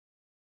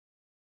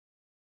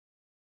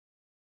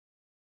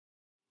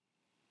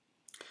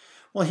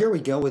Well, here we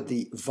go with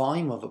the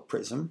volume of a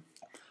prism.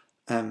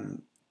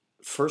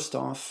 First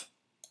off,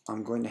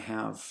 I'm going to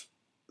have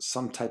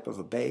some type of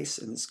a base,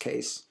 in this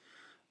case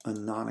a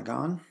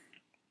nonagon,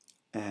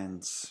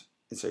 and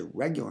it's a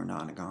regular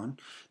nonagon.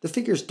 The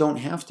figures don't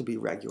have to be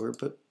regular,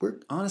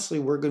 but honestly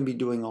we're going to be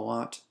doing a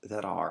lot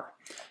that are.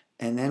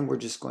 And then we're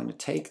just going to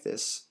take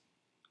this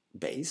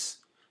base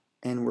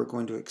and we're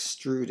going to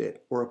extrude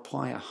it or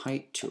apply a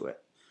height to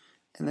it.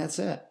 And that's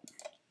it.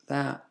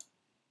 That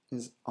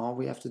is all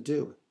we have to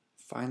do.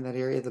 Find that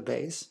area of the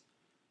base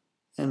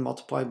and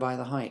multiply by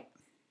the height.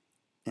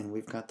 And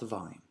we've got the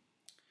volume.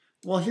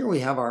 Well, here we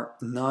have our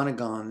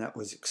nonagon that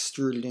was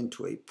extruded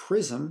into a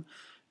prism,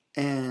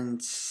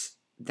 and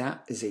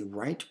that is a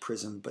right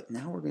prism, but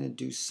now we're going to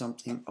do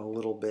something a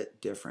little bit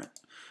different.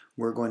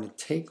 We're going to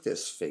take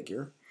this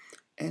figure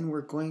and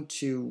we're going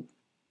to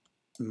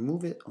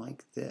move it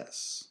like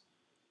this,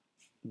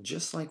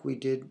 just like we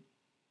did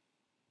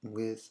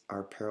with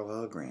our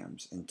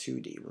parallelograms in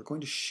 2D. We're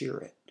going to shear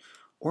it.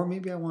 Or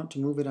maybe I want to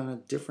move it on a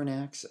different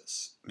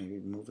axis. Maybe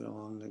move it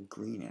along the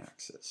green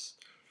axis.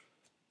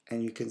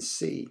 And you can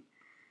see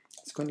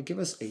it's going to give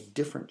us a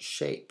different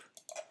shape.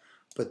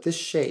 But this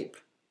shape,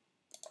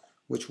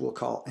 which we'll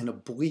call an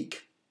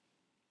oblique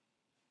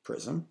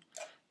prism,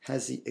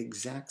 has the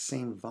exact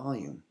same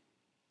volume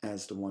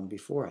as the one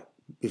before it,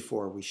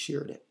 before we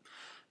sheared it.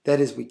 That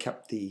is, we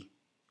kept the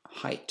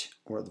height,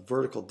 or the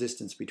vertical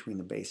distance between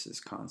the bases,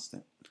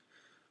 constant.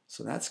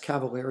 So that's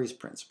Cavalieri's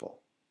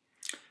principle.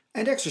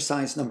 And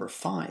exercise number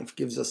 5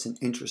 gives us an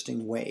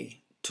interesting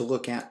way to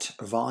look at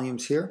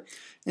volumes here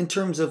in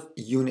terms of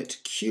unit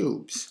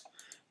cubes,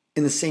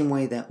 in the same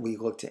way that we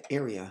looked at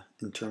area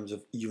in terms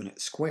of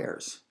unit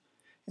squares.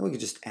 And we could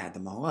just add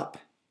them all up.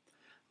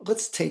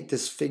 Let's take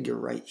this figure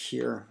right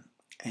here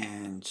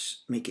and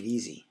make it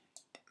easy.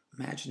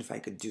 Imagine if I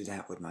could do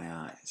that with my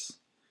eyes.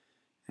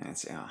 And I'd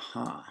say,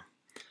 aha.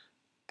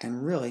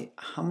 And really,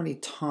 how many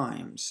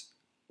times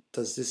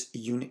does this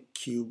unit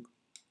cube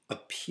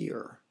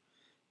appear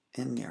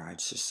in there? I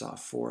just saw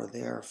 4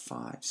 there,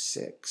 5,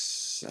 6,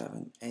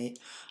 7, 8.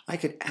 I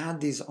could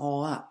add these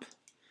all up,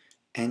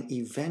 and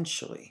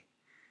eventually,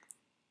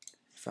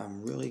 if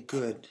I'm really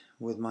good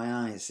with my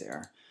eyes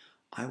there,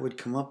 I would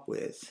come up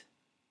with,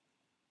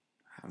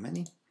 how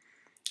many?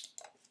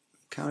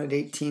 Counted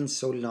 18,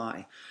 so did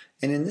I.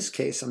 And in this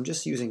case, I'm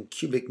just using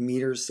cubic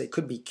meters. They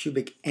could be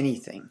cubic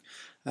anything.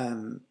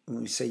 When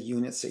we say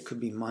units, they could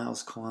be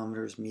miles,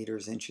 kilometers,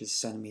 meters, inches,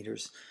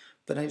 centimeters.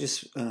 But I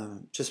just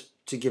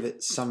to give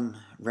it some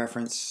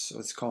reference,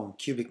 let's call them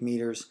cubic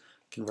meters.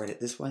 I can write it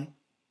this way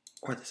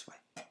or this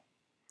way.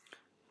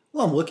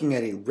 Well, I'm looking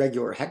at a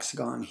regular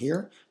hexagon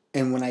here,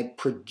 and when I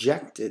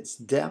project its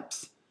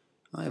depth,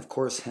 I of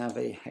course have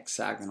a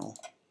hexagonal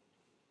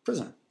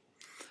prism.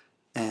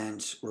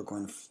 And we're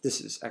going to,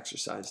 this is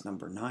exercise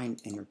number 9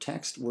 in your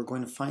text. We're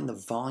going to find the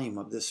volume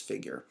of this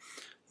figure.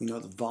 We know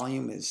the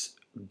volume is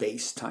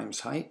base times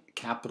height.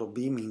 Capital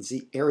B means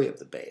the area of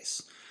the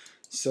base.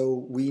 So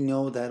we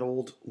know that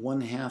old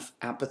 1/2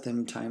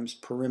 apothem times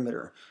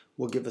perimeter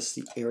will give us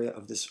the area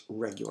of this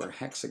regular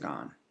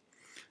hexagon.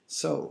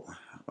 So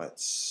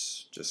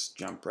let's just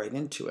jump right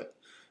into it.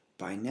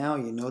 By now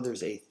you know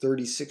there's a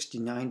 30, 60,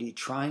 90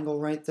 triangle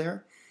right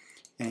there.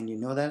 And you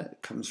know that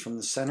it comes from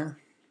the center,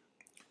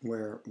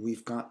 where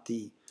we've got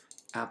the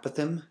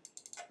apothem,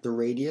 the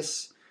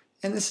radius,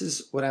 and this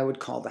is what I would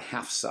call the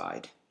half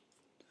side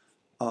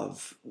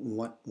of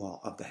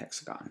of the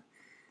hexagon.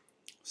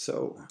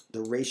 So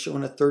the ratio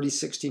in a 30,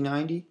 60,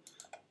 90,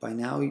 by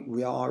now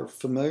we all are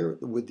familiar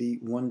with the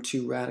 1,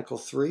 2 radical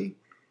 3.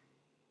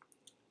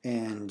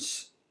 And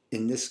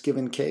in this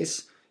given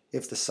case,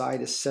 if the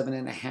side is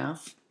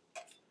 7.5,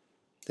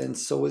 then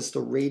so is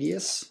the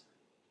radius.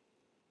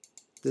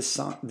 This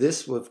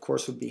of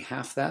course would be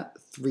half that,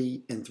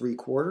 3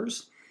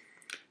 3/4,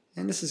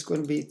 and this is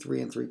going to be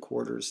 3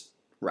 3/4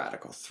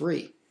 radical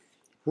 3.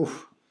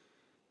 Whew.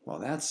 Well,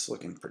 that's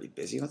looking pretty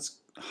busy. Let's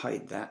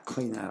hide that,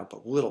 clean that up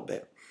a little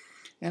bit,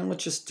 and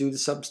let's just do the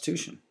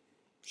substitution.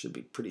 Should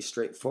be pretty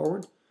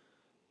straightforward.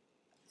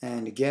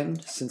 And again,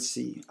 since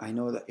I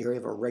know the area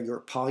of a regular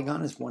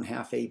polygon is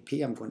 1/2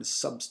 AP, I'm going to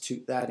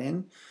substitute that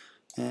in,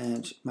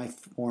 and my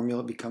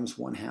formula becomes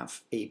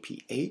 1/2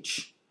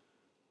 APH.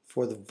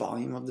 For the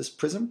volume of this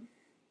prism.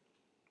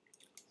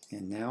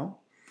 And now,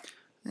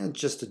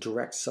 just a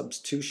direct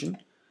substitution.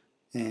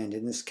 And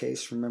in this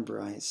case, remember,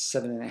 I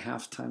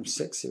 7.5 times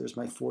 6, there's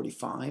my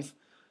 45.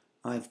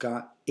 I've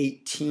got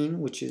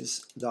 18, which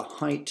is the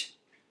height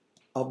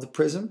of the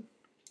prism.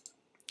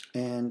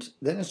 And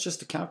then it's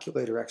just a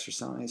calculator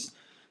exercise.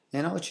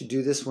 And I'll let you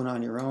do this one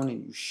on your own,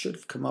 and you should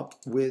have come up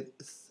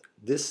with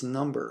this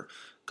number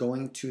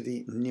going to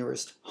the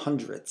nearest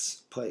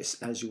hundredths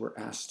place as you were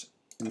asked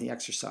in the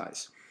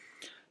exercise.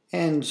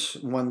 And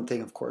one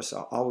thing, of course,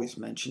 I'll always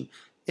mention,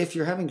 if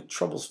you're having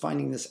troubles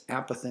finding this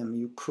apothem,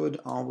 you could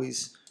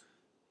always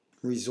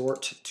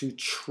resort to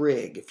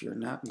trig. If you're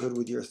not good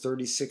with your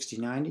 30, 60,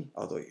 90,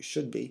 although you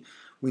should be,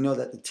 we know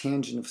that the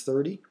tangent of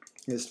 30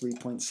 is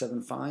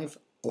 3.75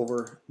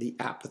 over the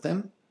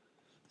apothem.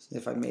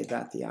 if I made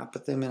that the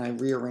apothem and I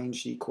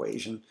rearrange the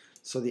equation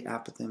so the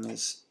apothem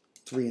is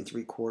 3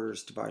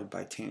 3/4 divided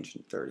by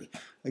tangent 30.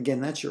 Again,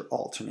 that's your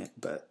alternate,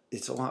 but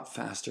it's a lot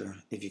faster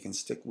if you can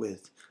stick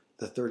with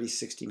the 30,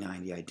 60,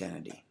 90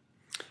 identity.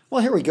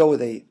 Well, here we go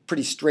with a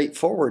pretty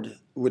straightforward,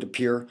 would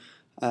appear,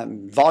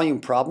 volume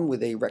problem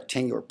with a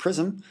rectangular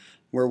prism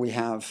where we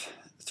have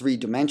 3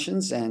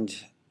 dimensions, and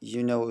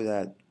you know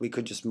that we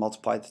could just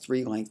multiply the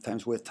 3, length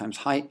times width times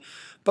height,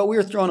 but we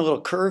were throwing a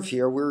little curve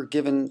here. We're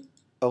given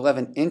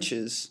 11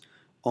 inches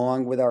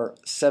along with our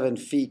 7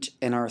 feet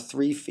and our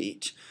 3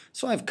 feet.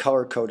 So I've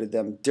color-coded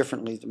them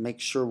differently to make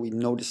sure we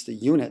notice the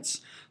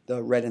units,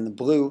 the red and the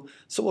blue.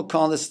 So we'll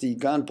call this the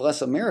God Bless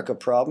America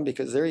problem,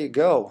 because there you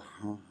go.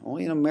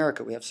 Only in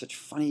America we have such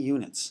funny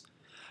units.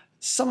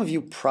 Some of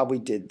you probably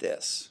did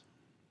this.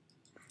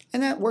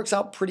 And that works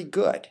out pretty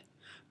good,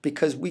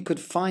 because we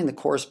could find the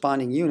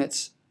corresponding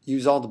units,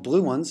 use all the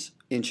blue ones,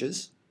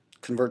 inches,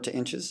 convert to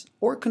inches,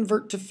 or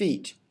convert to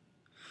feet.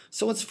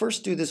 So let's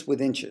first do this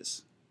with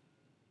inches.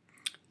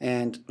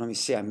 And let me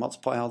see, I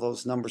multiply all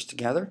those numbers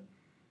together,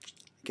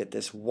 get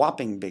this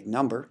whopping big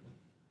number,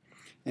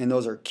 and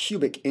those are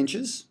cubic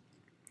inches.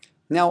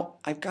 Now,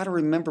 I've got to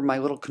remember my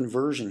little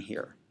conversion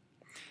here.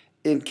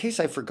 In case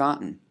I've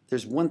forgotten,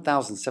 there's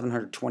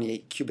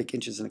 1,728 cubic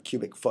inches in a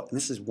cubic foot, and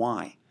this is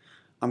why.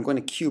 I'm going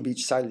to cube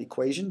each side of the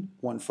equation,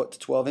 1 foot to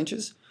 12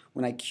 inches.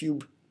 When I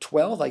cube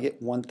 12, I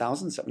get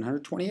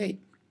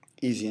 1,728.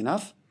 Easy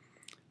enough.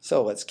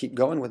 So let's keep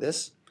going with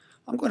this.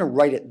 I'm going to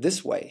write it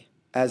this way,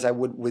 as I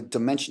would with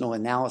dimensional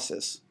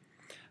analysis.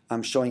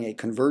 I'm showing a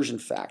conversion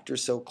factor,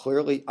 so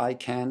clearly I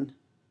can,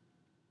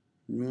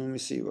 let me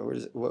see,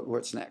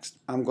 what's next?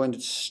 I'm going to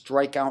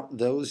strike out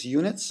those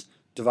units,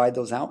 divide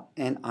those out,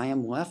 and I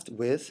am left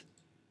with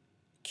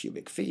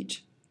cubic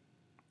feet.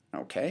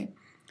 Okay,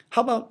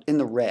 how about in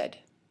the red?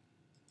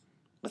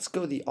 Let's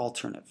go the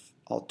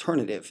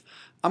alternative.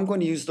 I'm going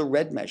to use the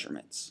red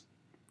measurements.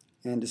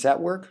 And does that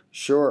work?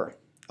 Sure.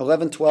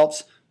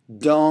 11/12.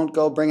 Don't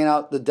go bringing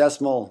out the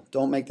decimal.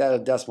 Don't make that a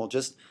decimal.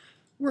 Just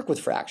work with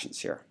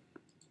fractions here.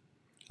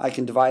 I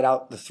can divide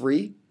out the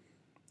 3,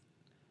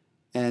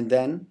 and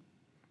then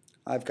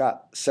I've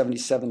got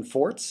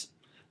 77/4.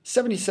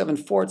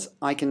 77/4,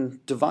 I can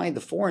divide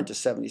the 4 into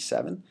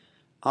 77.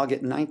 I'll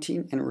get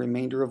 19 and a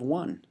remainder of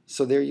 1.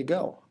 So there you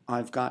go.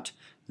 I've got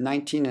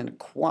 19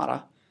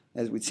 1/4,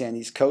 as we'd say on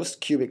the East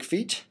Coast, cubic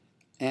feet,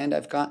 and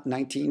I've got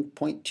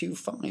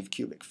 19.25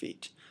 cubic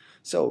feet.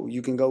 So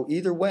you can go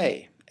either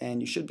way, and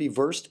you should be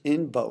versed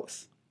in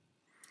both.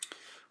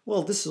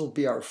 Well, this will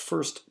be our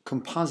first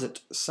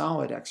composite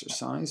solid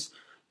exercise,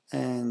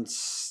 and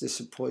this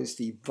employs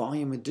the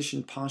volume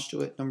addition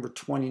postulate number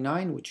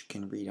 29, which you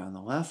can read on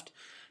the left,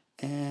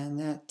 and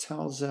that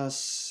tells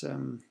us,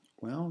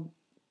 well,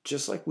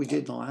 just like we did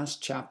in the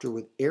last chapter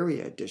with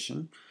area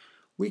addition,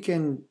 we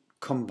can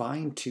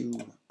combine 2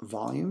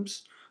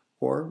 volumes,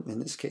 or in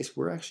this case,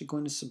 we're actually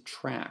going to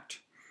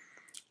subtract.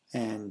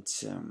 And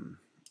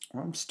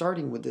I'm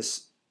starting with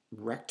this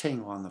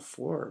rectangle on the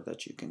floor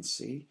that you can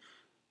see,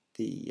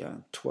 the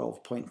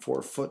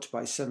 12.4 foot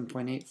by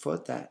 7.8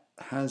 foot, that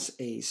has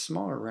a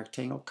smaller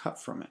rectangle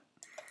cut from it.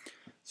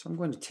 So I'm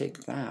going to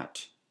take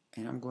that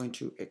and I'm going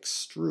to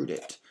extrude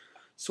it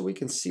so we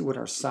can see what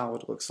our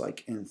solid looks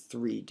like in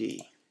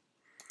 3D.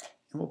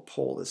 And we'll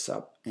pull this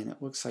up, and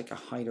it looks like a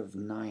height of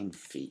 9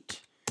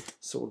 feet.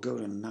 So we'll go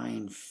to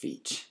 9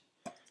 feet,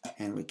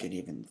 and we could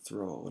even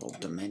throw a little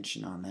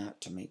dimension on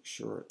that to make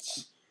sure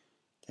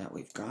that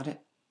we've got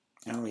it.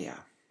 Oh yeah.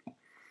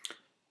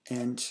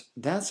 And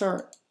that's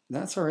our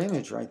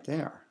image right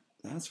there.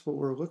 That's what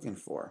we're looking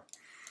for.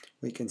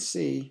 We can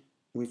see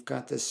we've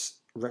got this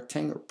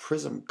rectangular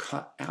prism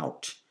cut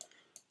out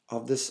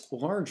of this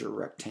larger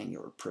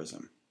rectangular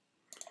prism.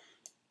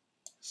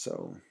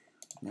 So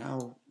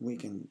now we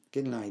can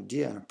get an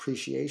idea, an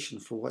appreciation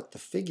for what the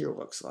figure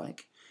looks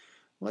like.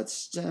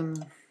 Let's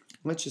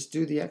just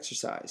do the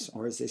exercise,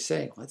 or as they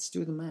say, let's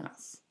do the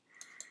math.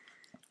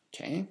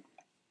 Okay,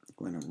 I'm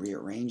going to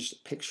rearrange the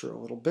picture a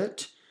little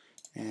bit,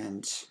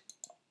 and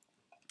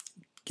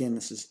again,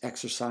 this is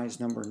exercise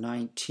number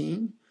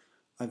 19.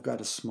 I've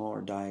got a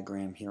smaller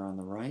diagram here on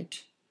the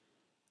right,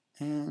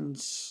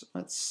 and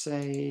let's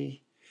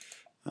say,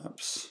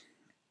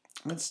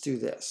 let's do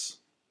this.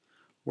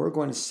 We're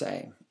going to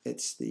say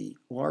it's the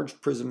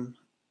large prism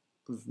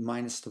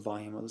minus the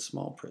volume of the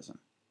small prism.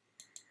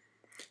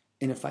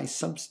 And if I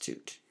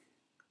substitute,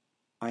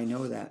 I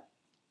know that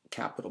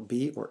capital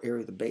B, or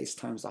area of the base,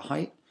 times the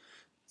height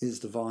is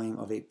the volume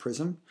of a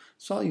prism.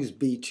 So I'll use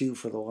B2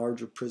 for the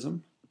larger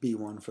prism,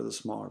 B1 for the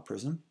smaller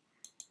prism.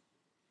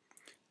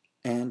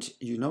 And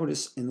you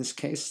notice in this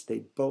case they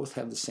both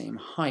have the same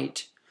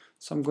height,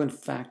 so I'm going to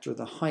factor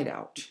the height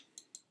out.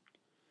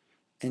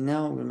 And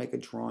now I'm going to make a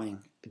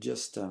drawing,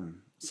 just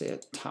say a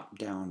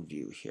top-down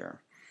view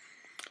here.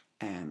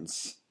 And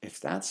if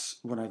that's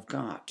what I've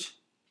got,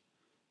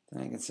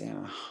 then I can say,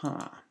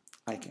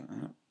 I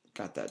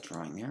got that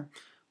drawing there.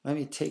 Let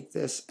me take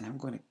this and I'm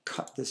going to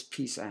cut this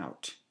piece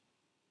out.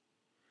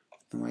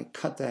 And when I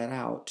cut that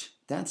out,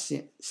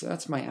 so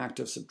that's my act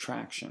of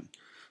subtraction.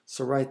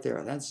 So right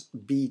there, that's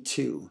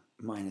B2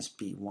 minus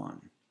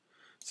B1.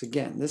 So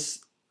again,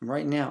 this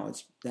right now,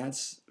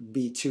 that's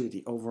B2,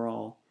 the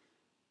overall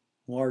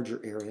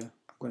larger area.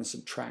 I'm going to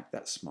subtract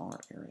that smaller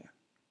area.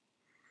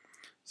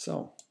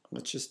 So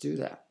let's just do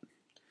that.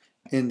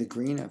 In the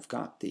green, I've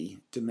got the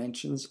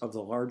dimensions of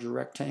the larger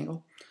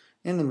rectangle.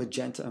 In the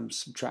magenta, I'm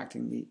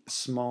subtracting the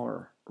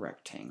smaller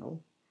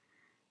rectangle.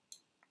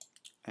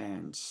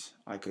 And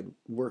I could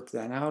work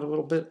that out a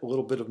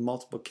little bit of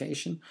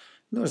multiplication.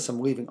 Notice I'm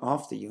leaving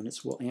off the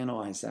units. We'll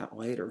analyze that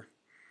later.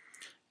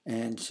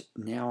 And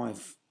now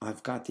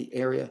I've got the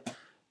area.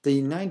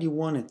 The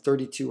 91 and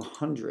 32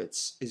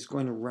 hundredths is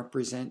going to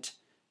represent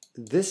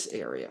this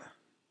area.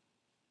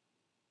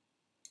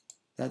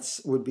 That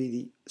would be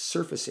the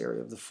surface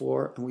area of the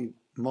floor, and we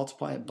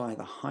multiply it by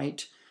the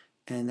height,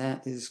 and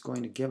that is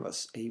going to give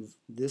us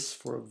this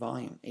for a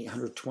volume,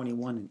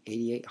 821 and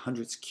 88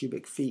 hundredths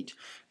cubic feet.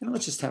 And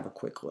let's just have a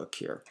quick look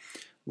here.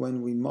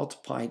 When we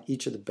multiplied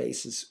each of the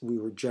bases, we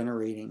were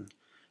generating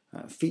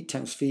feet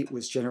times feet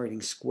was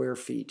generating square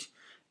feet.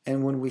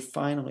 And when we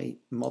finally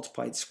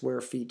multiplied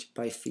square feet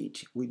by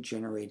feet, we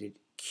generated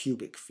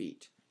cubic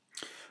feet.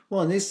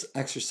 Well, in this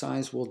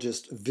exercise, we'll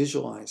just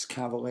visualize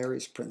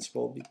Cavallari's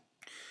principle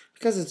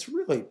because it's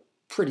really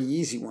pretty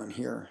easy one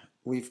here.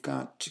 We've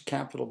got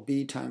capital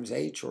B times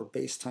H, or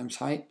base times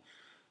height.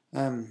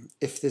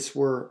 If this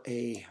were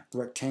a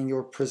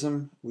rectangular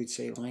prism, we'd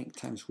say length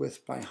times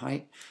width by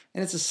height.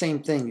 And it's the same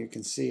thing. You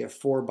can see a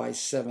 4 by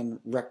 7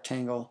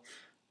 rectangle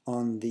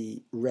on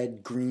the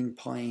red-green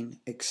plane,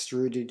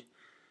 extruded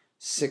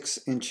 6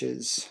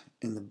 inches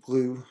in the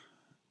blue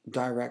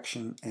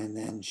direction, and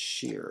then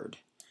sheared.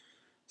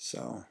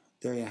 So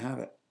there you have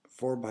it,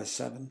 4 by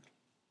 7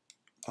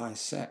 by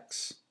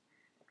 6.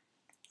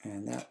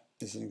 And that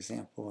is an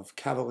example of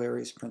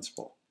Cavallari's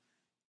principle.